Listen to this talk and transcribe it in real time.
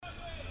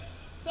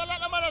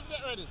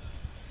ready.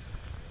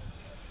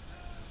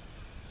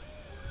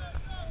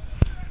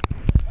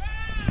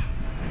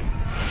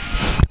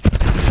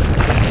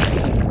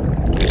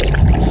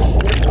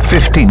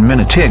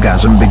 15-minute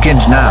teargasm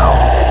begins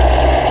now.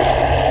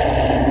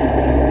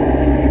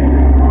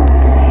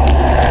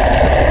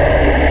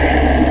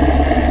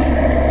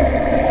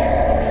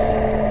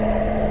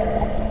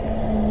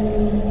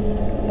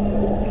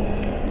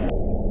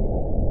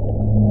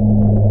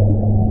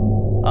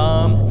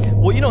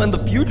 Well, in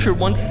the future,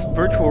 once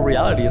virtual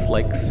reality is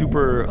like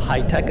super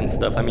high tech and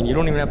stuff, I mean, you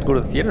don't even have to go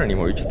to the theater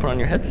anymore. You just put on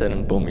your headset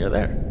and boom, you're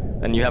there.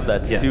 And you have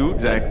that suit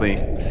exactly.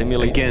 that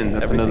simulates Again,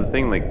 that's everything. another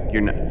thing. Like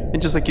you're not,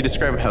 and just like you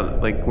described how,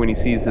 like when he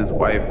sees his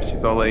wife,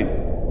 she's all like,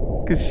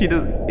 because she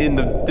does in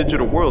the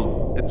digital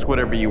world, it's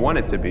whatever you want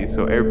it to be.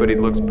 So everybody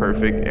looks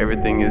perfect.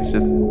 Everything is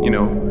just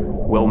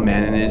well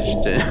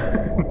managed.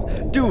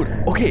 Dude,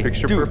 okay,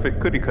 Picture perfect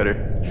cookie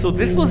cutter. So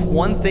this was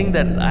one thing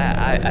that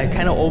I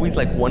kind of always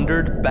like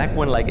wondered back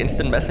when like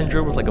Instant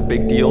Messenger was like a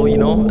big deal,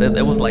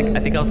 It was like, I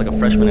think I was like a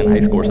freshman in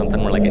high school or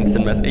something where like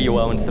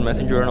AOL Instant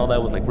Messenger and all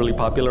that was like really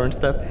popular and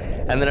stuff.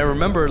 And then I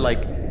remember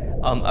like,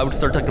 I would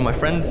start talking to my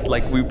friends,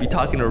 like we'd be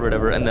talking or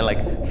whatever, and then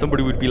like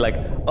somebody would be like,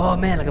 oh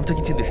man, like I'm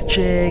talking to this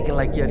chick and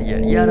like yada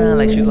yada yada,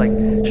 like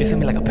she sent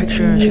me like a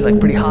picture and she's like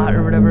pretty hot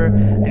or whatever,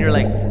 and you're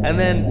like, and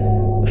then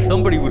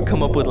somebody would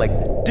come up with like,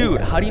 dude,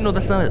 how do you know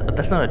that's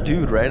not a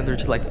dude, right? And they're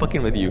just like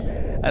fucking with you.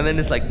 And then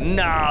it's like,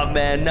 nah,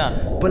 man,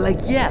 nah. But like,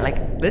 yeah, like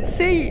let's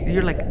say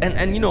you're like, and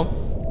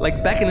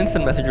like back in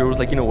Instant Messenger it was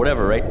like,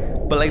 whatever, right?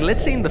 But like,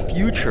 let's say in the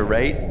future,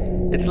 right?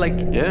 It's like,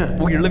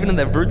 well, you're living in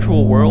that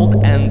virtual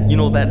world and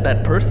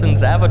that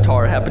person's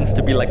avatar happens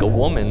to be like a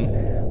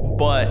woman,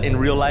 but in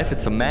real life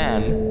it's a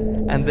man.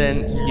 And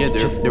then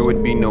there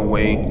would be no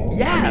way.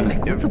 Yeah,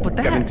 like what's up with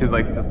that? Got into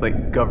like this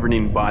like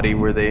governing body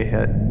where they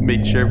had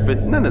made sure,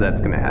 but none of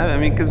that's gonna happen. I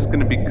mean, because it's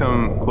gonna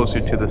become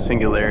closer to the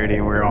singularity,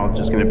 and we're all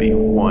just gonna be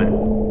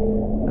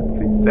one. That's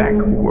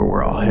exactly where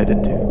we're all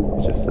headed to.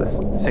 It's just this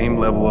same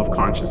level of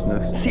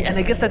consciousness. See, and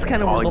I guess that's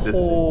kind of where the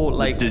whole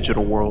like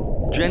digital world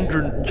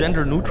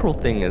gender neutral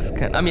thing is.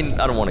 I mean,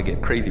 I don't want to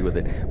get crazy with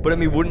it, but I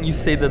mean, wouldn't you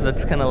say that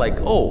that's kind of like,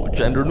 oh,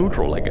 gender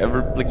neutral, like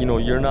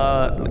you're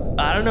not. Like,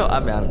 I don't know. I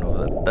mean, I don't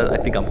know. I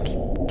think I'm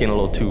getting a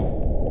little too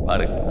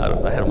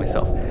ahead of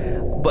myself.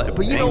 But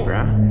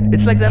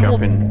it's like that whole.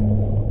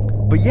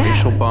 But yeah.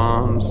 Racial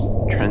bombs,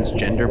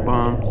 transgender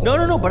bombs.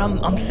 No. But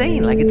I'm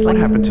saying like it's like.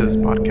 What happened to this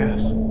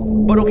podcast?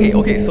 But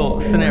okay. So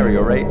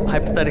scenario, right?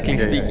 Hypothetically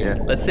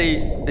speaking, let's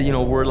say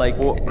we're like.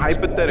 Well,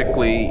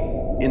 hypothetically,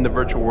 in the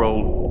virtual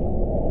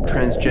world,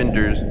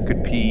 transgenders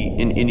could pee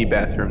in any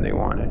bathroom they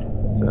wanted.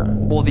 So.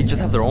 Well, they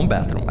just have their own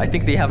bathroom. I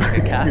think they have like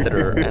a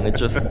catheter, and it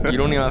just you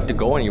don't even have to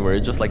go anywhere.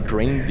 It just like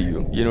drains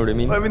you. You know what I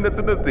mean? Well, I mean that's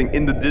another thing.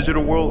 In the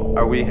digital world,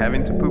 are we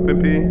having to poop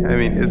and pee? I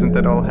mean, isn't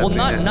that all happening?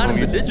 Well, not in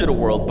the digital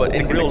world, but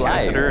in real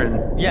life.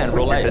 Yeah, in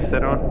real life.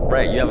 Headset on.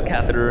 Right, you have a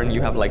catheter, and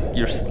you have like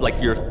your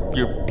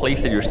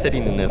place that you're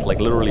sitting in is like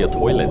literally a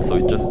toilet, so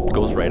it just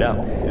goes right out.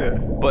 Yeah.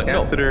 But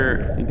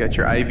catheter, you got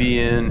your IV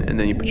in, and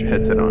then you put your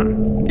headset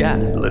on. Yeah.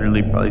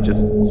 Literally, probably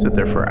just sit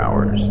there for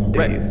hours,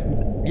 days.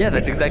 Right. Yeah,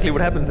 that's exactly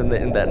what happens in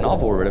that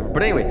novel or whatever.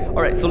 But anyway,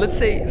 all right. So let's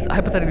say,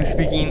 hypothetically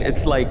speaking,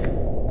 it's like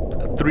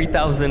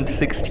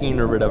 3016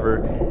 or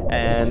whatever,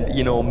 and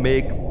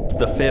Meg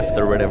the Fifth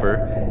or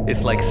whatever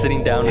is like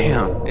sitting down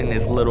in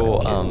his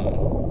little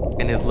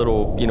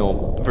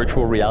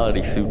virtual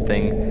reality suit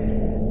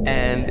thing,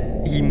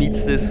 and he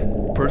meets this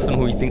person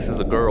who he thinks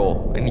is a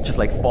girl, and he just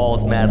like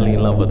falls madly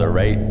in love with her,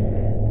 right?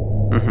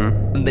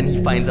 Mm-hmm. And then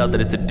he finds out that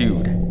it's a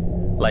dude.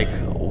 Like,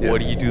 what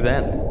do you do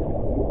then?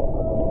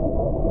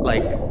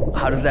 Like,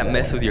 how does that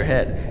mess with your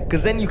head?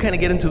 Because then you kind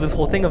of get into this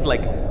whole thing of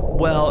like,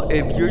 well,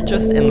 if you're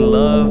just in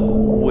love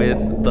with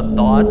the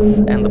thoughts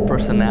and the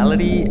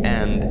personality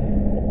and,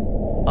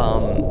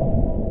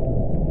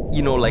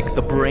 like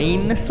the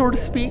brain, so to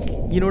speak,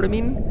 you know what I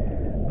mean?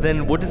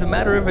 Then what does it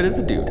matter if it is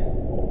a dude?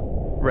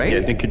 Right? Yeah,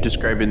 I think you're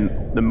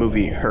describing the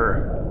movie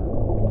Her,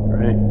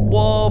 right?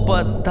 Well,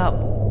 but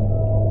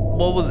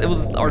it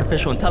was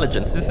artificial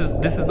intelligence. This is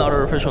not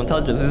artificial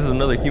intelligence. This is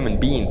another human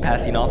being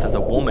passing off as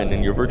a woman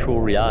in your virtual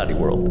reality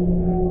world.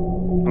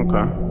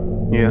 Okay.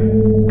 Yeah.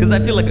 Because I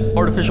feel like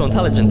artificial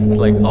intelligence is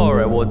like, oh, all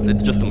right, well,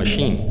 it's just a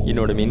machine. You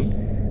know what I mean?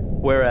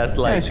 Whereas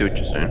like, I see what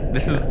you're saying.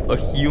 This is a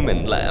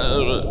human. Like,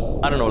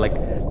 I don't know. Like,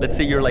 let's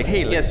say you're like,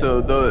 hey. Yeah.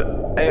 So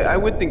I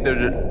would think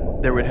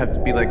there would have to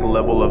be like a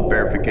level of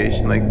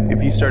verification. Like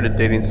if you started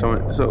dating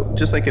someone, so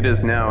just like it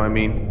is now. I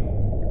mean.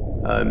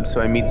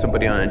 So I meet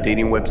somebody on a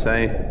dating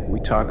website, we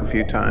talk a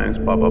few times,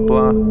 blah, blah,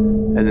 blah,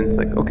 and then it's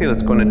like, okay,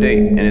 let's go on a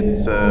date. And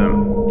it's,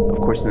 of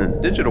course, in the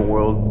digital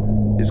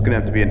world, there's going to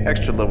have to be an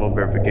extra level of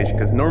verification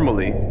because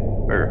normally,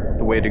 or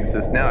the way it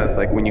exists now, is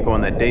like when you go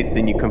on that date,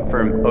 then you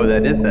confirm, oh,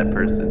 that is that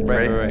person,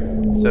 right?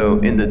 So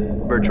in the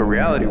virtual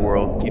reality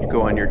world, you'd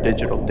go on your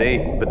digital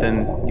date, but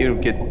then you'll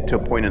get to a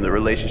point in the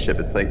relationship,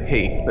 it's like,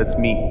 hey, let's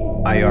meet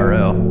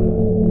IRL.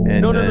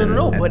 And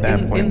no. But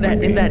in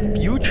that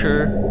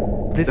future,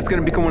 it's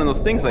gonna become one of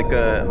those things like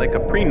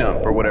a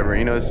prenup or whatever.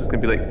 It's just gonna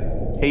be like,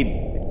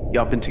 hey,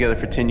 y'all been together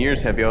for 10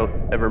 years. Have y'all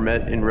ever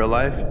met in real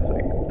life? It's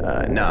like,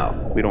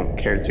 no, we don't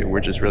care to. We're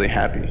just really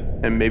happy.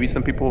 And maybe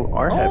some people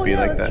are happy yeah,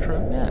 like that's that.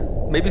 true. Yeah.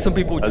 Maybe some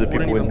people just Other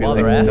wouldn't people even would be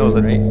bother like, asking, no,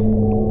 let's.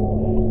 right?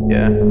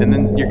 Yeah, and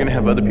then you're gonna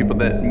have other people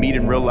that meet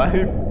in real life,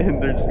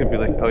 and they're just gonna be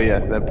like, oh yeah,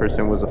 that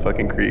person was a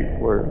fucking creep,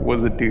 or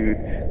was a dude,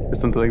 or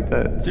something like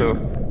that. So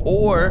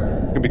Or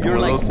it could become you're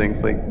one of like those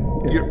things, like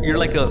you're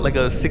like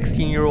a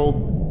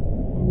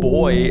 16-year-old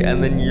boy,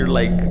 and then you're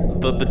like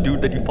the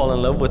dude that you fall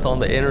in love with on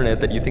the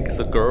internet that you think is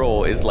a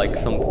girl is like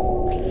some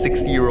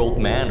 60-year-old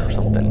man or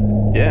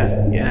something.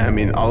 yeah. I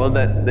mean, all of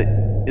that.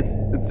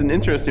 It's an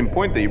interesting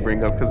point that you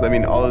bring up, because I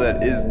mean, all of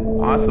that is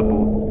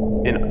possible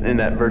in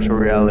that virtual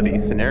reality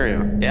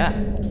scenario. Yeah.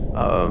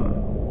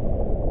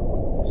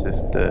 It's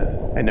just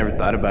I never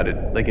thought about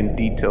it like in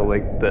detail,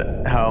 like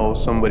how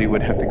somebody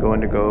would have to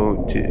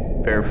undergo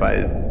to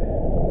verify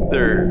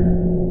their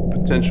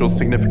potential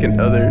significant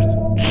other's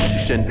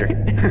gender.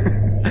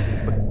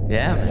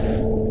 Yeah,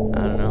 man.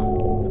 I don't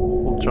know. It's a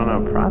whole drawn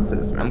out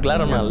process, man. I'm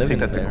glad I'm You not have to living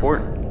take that there. to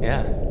court.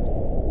 Yeah.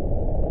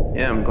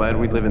 Yeah, I'm glad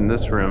we live in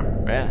this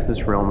room, Yeah.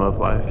 this realm of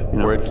life. You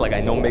know? Where it's like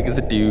I know Meg is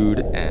a dude,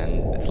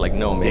 and it's like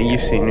no, Meg. Yeah,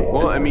 you've seen it.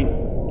 Well, I mean,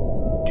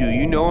 do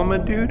you know I'm a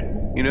dude?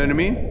 You know what I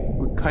mean?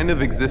 We kind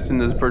of exist in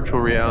this virtual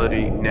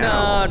reality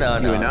now. No.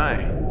 You and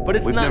I. But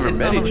it's We've not. never It's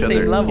met not on each the same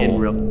other level. in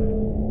real.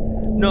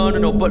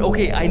 No. But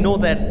okay, I know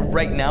that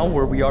right now,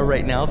 where we are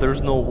right now,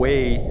 there's no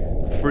way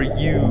for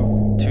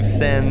you to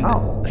send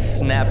Oh.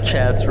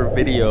 Snapchats or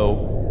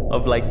video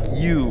of like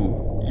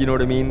you. You know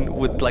what I mean?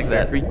 With like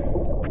that. Very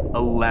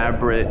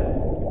elaborate,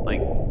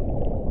 like,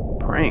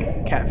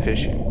 prank,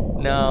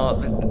 catfishing. No,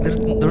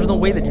 there's no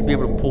way that you'd be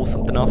able to pull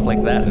something off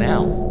like that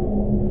now.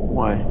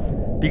 Why?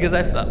 Because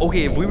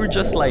okay, if we were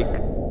just like,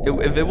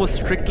 if it was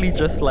strictly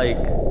just like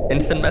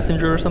instant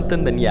messenger or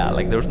something, then yeah,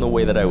 like there's no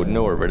way that I would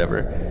know or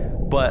whatever.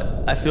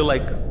 But I feel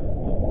like,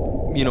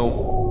 you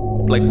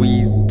know, like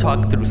we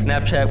talk through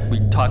Snapchat, we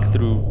talk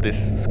through this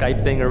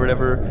Skype thing or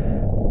whatever.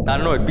 I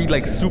don't know, it'd be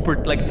like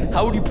super, like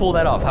how would you pull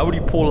that off? How would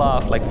you pull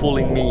off like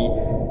fooling me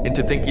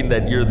into thinking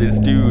that you're this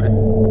dude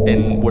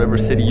in whatever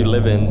city you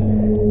live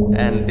in,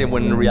 and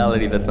when in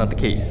reality that's not the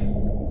case?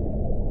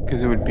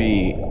 Because it would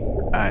be,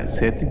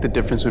 say, I think the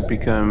difference would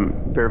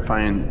become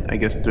verifying, I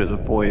guess, through the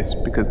voice.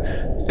 Because,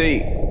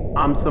 say,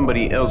 I'm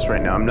somebody else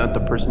right now. I'm not the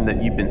person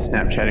that you've been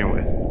Snapchatting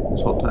with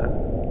this whole time.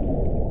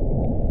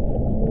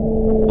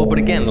 Well, but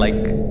again,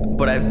 like,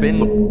 but I've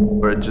been.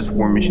 Or just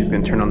warned me she's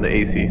going to turn on the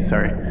AC,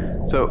 sorry.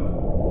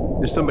 So,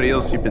 there's somebody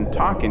else you've been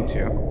talking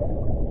to,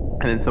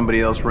 and then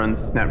somebody else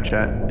runs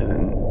Snapchat and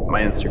then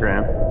my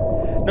Instagram.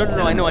 No,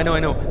 I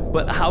know.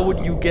 But how would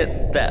you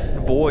get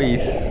that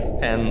voice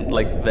and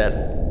like that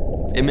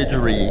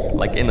imagery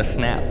like in a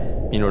snap?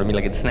 You know what I mean?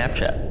 Like in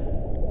Snapchat.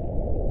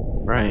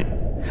 Right.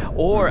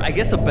 Or I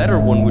guess a better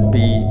one would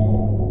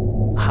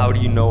be, how do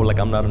you know like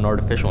I'm not an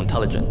artificial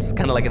intelligence?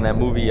 Kind of like in that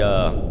movie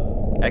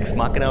Ex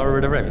Machina or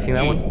whatever. Have you seen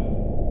that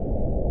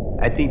one?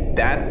 I think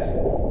that's,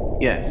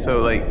 yeah,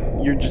 so like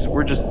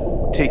we're just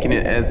taking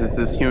it as it's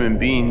this human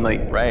being,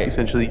 like, Right.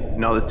 essentially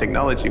in all this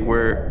technology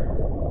where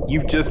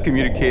you've just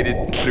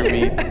communicated through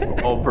me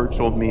all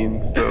virtual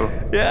means. So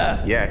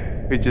Yeah.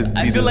 it could just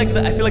be I feel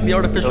this- like the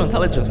artificial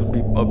intelligence would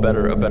be a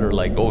better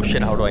like, oh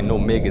shit, how do I know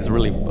Mig is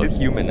really a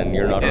human and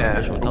you're not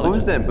artificial intelligence? What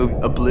was that movie,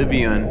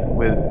 Oblivion,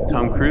 with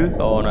Tom Cruise,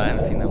 Oh no, I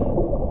haven't seen that one.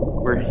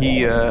 where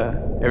he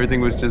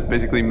everything was just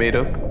basically made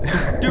up?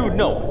 Dude,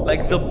 no.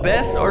 Like the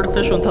best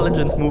artificial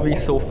intelligence movie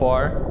so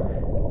far,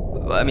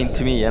 I mean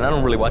to me, and I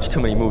don't really watch too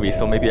many movies,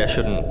 so maybe I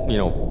shouldn't, you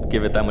know,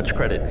 give it that much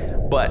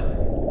credit. But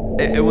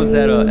it was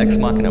that Ex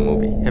Machina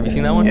movie. Have you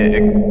seen that one? Yeah,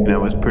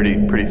 that was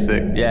pretty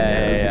sick.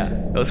 Yeah.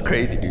 That was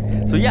crazy,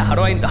 dude. So yeah, how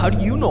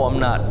do you know I'm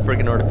not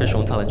freaking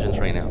artificial intelligence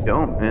right now?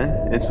 Don't, man.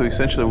 And so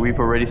essentially we've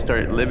already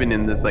started living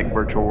in this like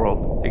virtual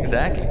world.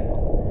 Exactly.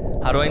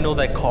 How do I know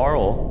that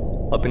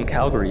Carl up in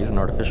Calgary is an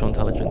artificial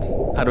intelligence?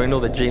 How do I know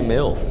that Jay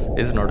Mills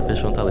is an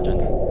artificial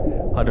intelligence?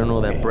 How do I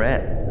know that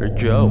Brett or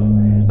Joe?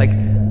 Like,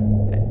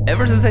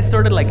 ever since I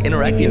started like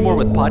interacting more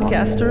with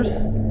podcasters,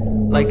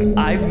 like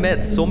I've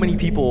met so many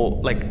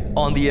people like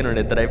on the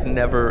internet that I've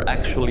never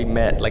actually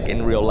met like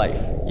in real life.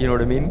 You know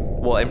what I mean?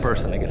 Well, in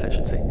person, I guess I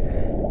should say.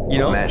 You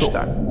know?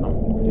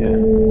 Match.com. Yeah.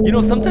 You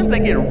know, sometimes I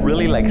get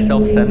really like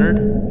self-centered,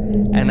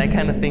 and I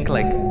kind of think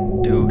like,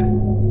 dude,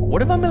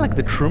 what if I'm in like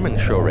the Truman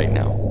Show right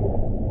now?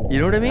 You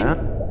know what I mean? Huh?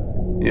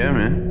 Yeah,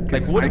 man.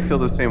 Like, what I if- feel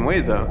the same way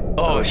though.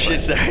 So Oh it's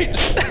shit, like-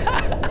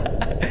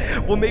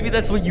 sorry. Well, maybe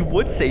that's what you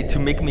would say to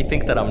make me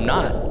think that I'm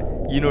not.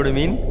 You know what I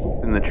mean?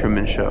 It's in the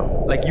Truman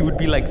Show. Like you would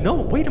be like, no,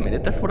 wait a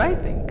minute, that's what I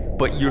think.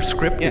 But you're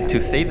scripted Yeah. to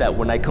say that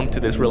when I come to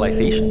this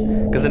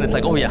realization. Because then it's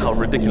like, oh yeah, how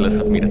ridiculous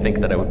of me to think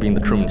that I would be in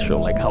the Truman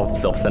Show. Like how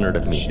self-centered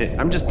of me. Shit,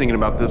 I'm just thinking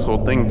about this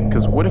whole thing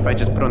because what if I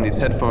just put on these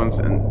headphones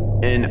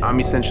and I'm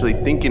essentially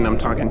thinking I'm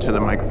talking to the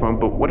microphone,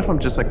 but what if I'm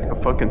just like a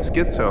fucking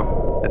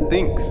schizo that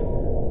thinks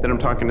that I'm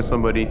talking to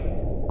somebody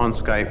on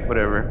Skype,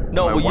 whatever.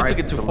 No, My well, you wife took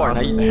it too just far. allows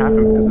Now this you- to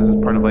happen because this is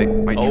part of like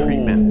my Oh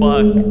treatment.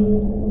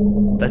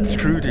 fuck. That's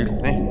true, dude.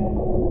 Hey.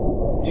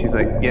 she's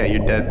like, yeah,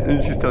 your dad.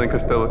 And she's telling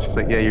Costello, she's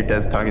like, yeah, your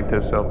dad's talking to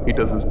himself. He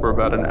does this for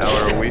about an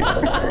hour a week.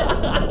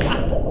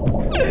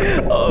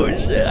 Oh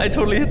shit! I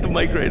totally hit the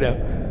mic right now.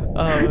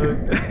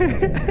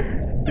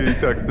 He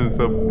talks to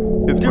himself.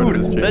 It's part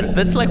of his Dude,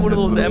 that's like one of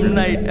those M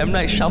Night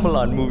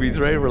Shyamalan movies,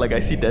 right? Where like I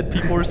see dead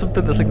people or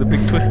something. That's like the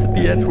big twist at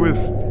the end.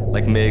 Twist.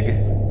 Like Mig.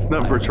 It's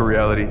not virtual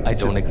reality. I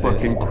It's don't just exist.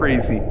 fucking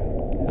crazy.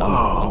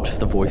 I'm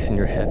just a voice in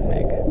your head,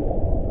 Mig.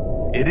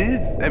 It is.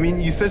 I mean,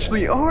 you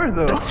essentially are,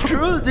 though. That's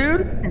true,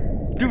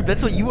 dude. Dude,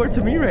 that's what you are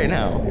to me right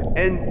now.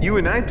 And you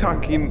and I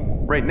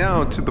talking right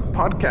now to the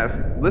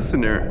podcast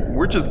listener,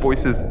 we're just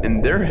voices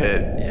in their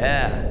head.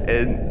 Yeah.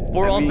 And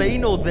For I all mean, they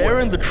know, they're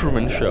in the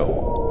Truman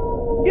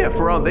Show. Yeah,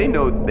 for all they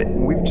know,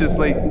 we've just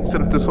like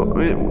set up this whole,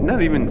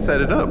 not even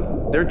set it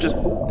up.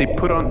 They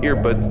put on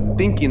earbuds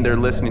thinking they're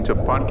listening to a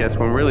podcast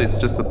when really it's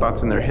just the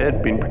thoughts in their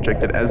head being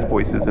projected as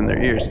voices in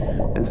their ears.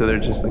 And so they're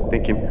just like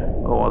thinking,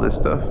 oh, all this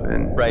stuff.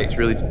 And Right. it's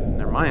really just in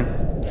their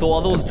minds. So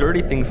all those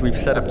dirty things we've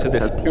set up to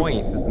this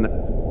point, Isn't it?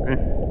 Right?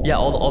 yeah,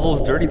 all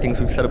those dirty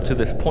things we've set up to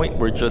this point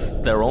were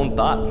just their own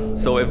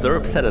thoughts. So if they're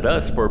upset at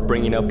us for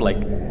bringing up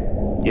like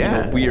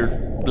Yeah.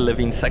 weird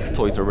living sex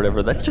toys or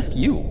whatever, that's just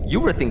you. You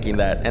were thinking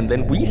that, and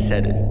then we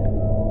said it.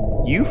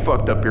 You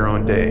fucked up your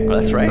own day.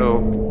 That's right.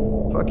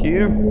 So, fuck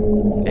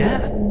you. Yeah.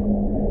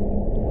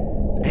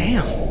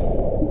 Damn.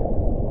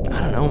 I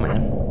don't know,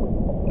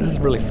 man. This is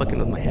really fucking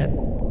with my head.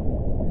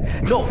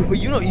 No, but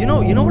you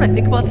know what I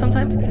think about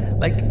sometimes?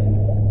 Like,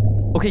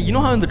 okay, you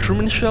know how in the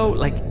Truman Show,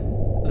 like,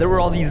 there were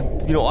all these,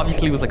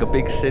 obviously it was like a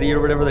big city or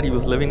whatever that he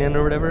was living in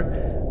or whatever.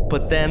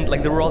 But then,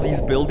 like, there were all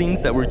these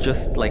buildings that were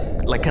just like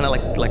kind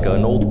of like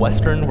an old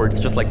Western where it's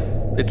just like,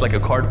 it's like a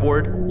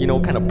cardboard,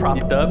 kind of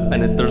propped up,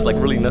 and there's like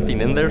really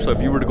nothing in there. So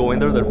if you were to go in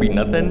there, there'd be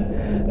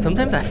nothing.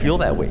 Sometimes I feel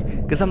that way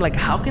because I'm like,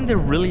 how can there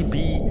really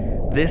be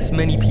this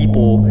many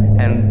people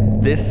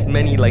and this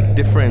many like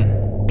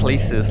different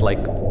places like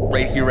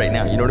right here, right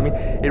now? You know what I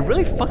mean? It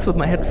really fucks with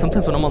my head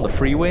sometimes when I'm on the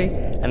freeway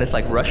and it's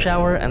like rush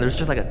hour and there's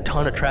just like a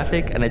ton of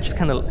traffic, and I just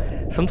kind of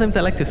sometimes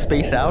I like to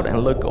space out and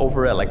look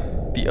over at like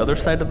the other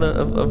side of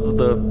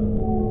the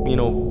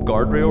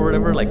guardrail or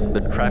whatever, like the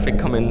traffic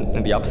coming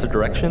in the opposite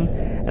direction,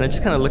 and I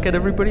just kind of look at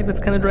everybody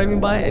that's kind of driving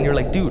by, and you're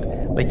like, dude,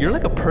 like you're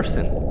like a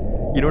person,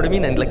 you know what I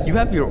mean? And like you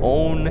have your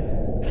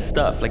own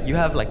stuff, like you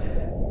have like,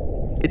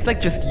 it's like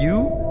just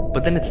you,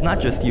 but then it's not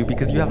just you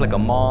because you have like a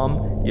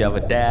mom, you have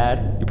a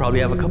dad, you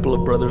probably have a couple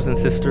of brothers and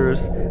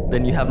sisters,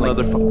 then you have like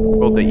Another fucking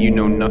world that you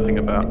know nothing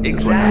about.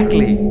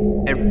 Exactly.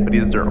 Everybody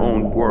has their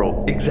own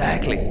world.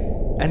 Exactly.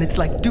 And it's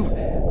like, dude,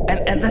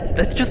 and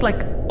that's just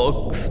like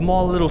a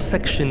small little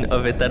section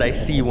of it that I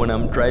see when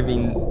I'm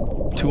driving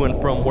to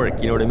and from work,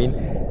 you know what I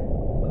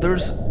mean?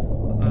 There's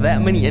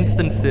that many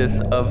instances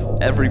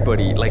of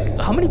everybody. Like,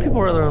 how many people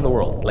are there in the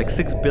world? Like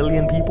 6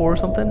 billion people or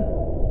something?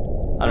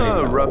 I don't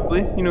even know.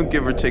 Roughly,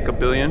 give or take a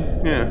billion.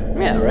 Yeah.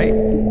 Yeah, right?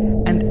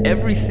 And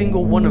every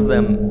single one of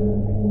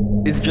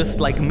them is just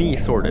like me,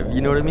 sort of,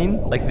 you know what I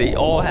mean? Like, they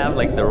all have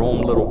like their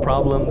own little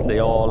problems. They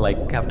all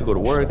like have to go to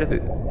work.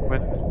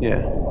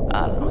 Yeah.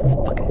 I don't know, it's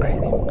fucking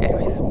crazy.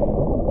 Anyways,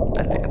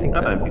 I think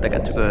that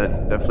got It's to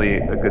definitely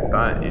a good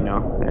thought,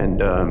 and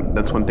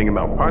that's one thing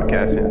about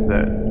podcasting is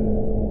that,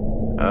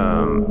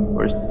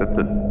 or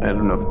I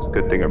don't know if it's a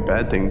good thing or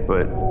bad thing,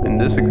 but in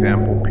this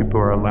example, people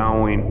are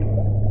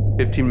allowing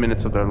 15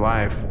 minutes of their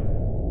life.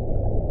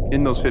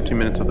 In those 15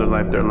 minutes of their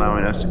life, they're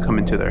allowing us to come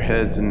into their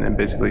heads and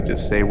basically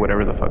just say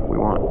whatever the fuck we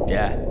want.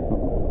 Yeah.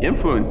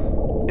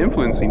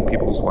 Influencing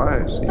people's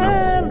lives,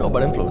 I don't know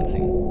about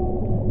influencing.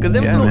 Because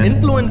man.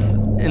 influence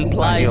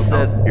implies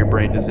that your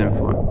brain is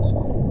influenced.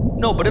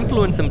 no, but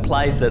influence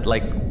implies that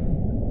like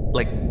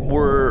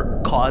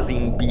we're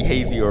causing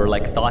behavior,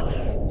 like thoughts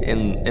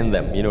in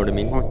them. You know what I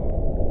mean?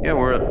 Yeah,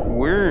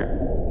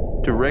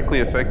 we're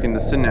directly affecting the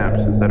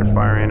synapses that are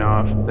firing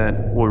off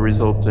that will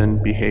result in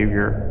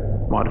behavior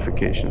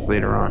modifications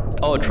later on.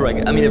 Oh, true.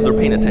 I mean, if they're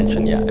paying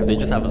attention, yeah. If they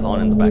just have us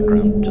on in the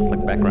background, just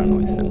like background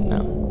noise, then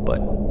no. But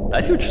I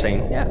see what you're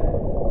saying. Yeah.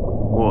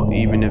 Well,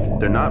 even if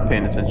they're not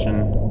paying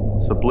attention,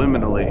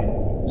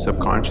 subliminally,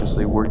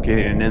 subconsciously, we're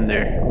getting in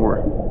there.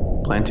 We're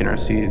planting our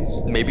seeds.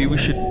 Maybe we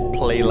should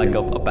play like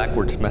a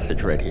backwards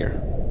message right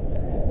here.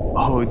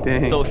 Oh,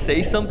 dang. So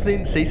say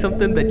something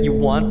that you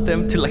want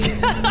them to like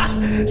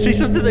say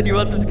something that you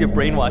want them to get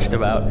brainwashed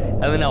about,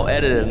 and then I'll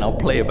edit it and I'll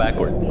play it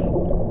backwards.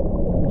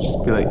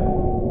 Just be like,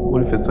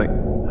 what if it's like,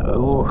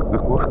 hello,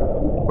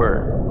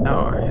 or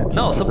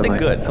no, something like,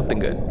 good, something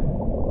good.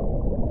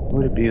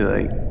 Would it be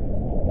like,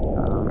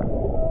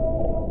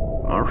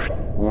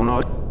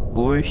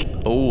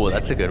 Oh,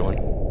 that's a good one.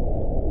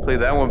 play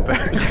that one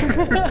back.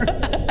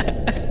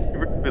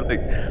 Be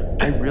like,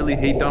 I really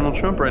hate Donald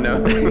Trump right now.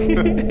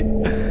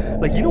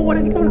 Like, you know what?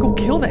 I think I'm gonna go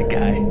kill that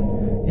guy.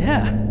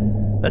 Yeah,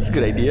 that's a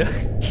good idea.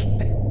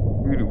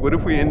 Dude, what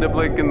if we end up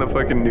like in the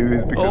fucking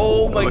news? Because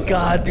Oh my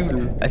god,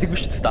 dude. I think we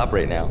should stop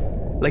right now.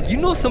 Like,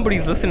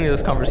 somebody's listening to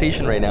this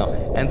conversation right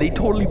now, and they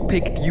totally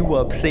picked you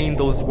up saying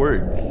those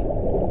words.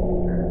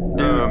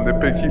 They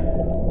picked you.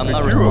 I'm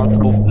not You-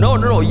 responsible. No.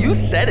 You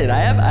said it. I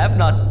have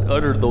not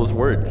uttered those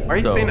words. Why are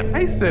you so- saying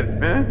I said it,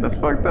 man? That's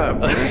fucked up,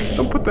 man.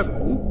 Don't put that...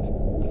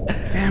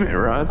 Damn it,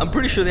 Rod. I'm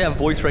pretty sure they have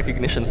voice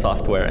recognition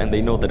software and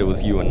they know that it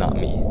was you and not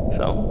me.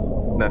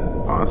 So Not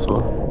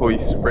possible.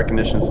 Voice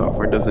recognition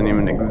software doesn't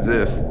even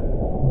exist.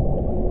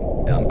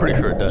 yeah, I'm pretty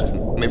sure it does.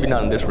 Maybe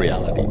not in this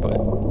reality, but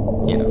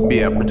you know. But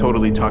yeah, we're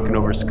totally talking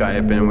over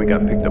Skype and we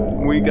got picked up.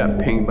 We got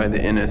pinged by the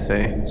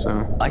NSA,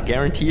 so... I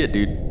guarantee it,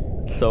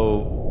 dude.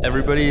 So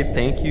everybody,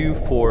 thank you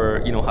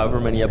for however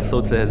many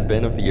episodes it has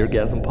been of the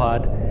Eargasm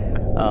Pod.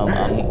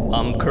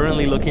 I'm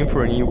currently looking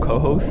for a new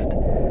co-host.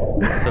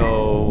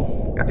 So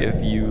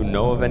if you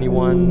know of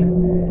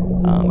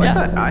anyone, I yeah,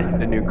 thought I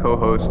had a new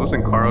co-host.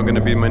 Wasn't Carl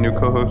gonna be my new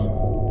co-host?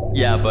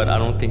 yeah, but I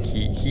don't think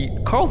he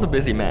Carl's a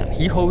busy man.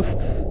 He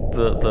hosts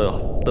the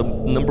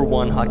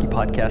 #1 hockey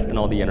podcast in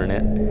all the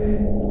internet.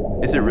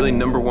 Is it really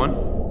number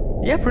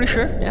one? Yeah, pretty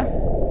sure. Yeah.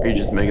 Or are you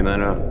just making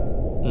that up?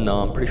 No,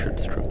 I'm pretty sure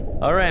it's true.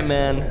 All right,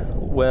 man.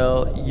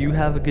 Well, you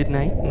have a good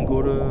night and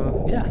go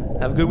to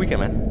have a good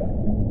weekend,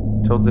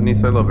 man. Tell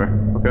Denise I love her,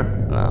 okay?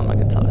 No, I'm not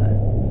gonna tell her that.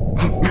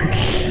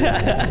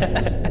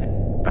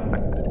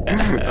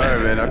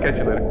 Alright, man, I'll catch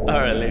you later. All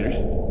right, later.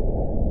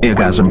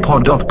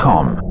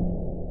 Eargasmpod.com